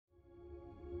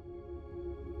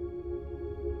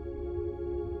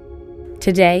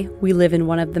Today, we live in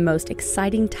one of the most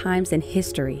exciting times in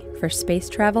history for space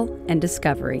travel and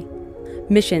discovery.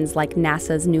 Missions like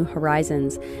NASA's New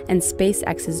Horizons and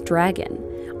SpaceX's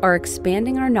Dragon are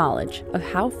expanding our knowledge of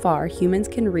how far humans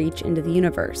can reach into the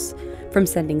universe, from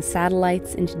sending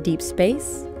satellites into deep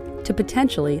space to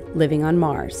potentially living on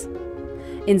Mars.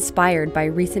 Inspired by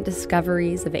recent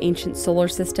discoveries of ancient solar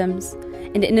systems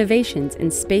and innovations in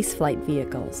spaceflight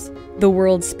vehicles, the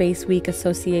World Space Week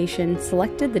Association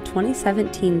selected the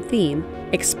 2017 theme,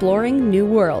 Exploring New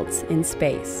Worlds in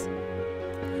Space.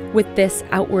 With this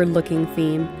outward-looking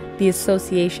theme, the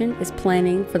association is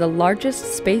planning for the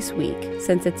largest space week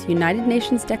since its United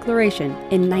Nations declaration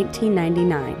in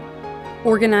 1999.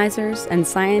 Organizers and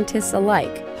scientists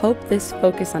alike hope this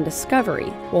focus on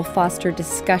discovery will foster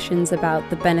discussions about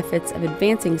the benefits of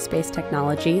advancing space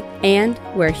technology and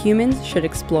where humans should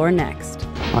explore next.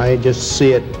 I just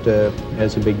see it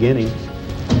as a beginning,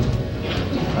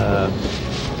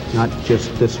 not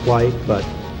just this flight, but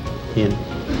in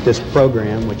this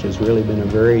program, which has really been a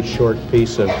very short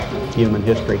piece of human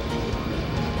history,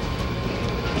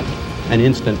 an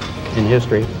instant in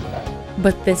history.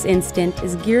 But this instant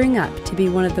is gearing up to be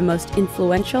one of the most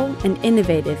influential and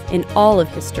innovative in all of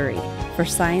history for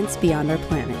science beyond our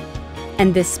planet.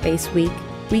 And this Space Week,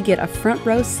 we get a front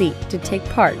row seat to take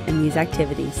part in these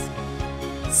activities.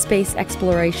 Space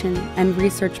exploration and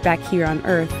research back here on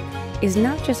Earth is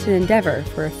not just an endeavor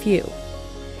for a few.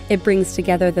 It brings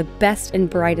together the best and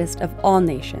brightest of all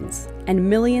nations and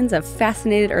millions of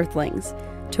fascinated Earthlings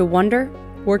to wonder,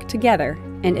 work together,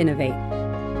 and innovate.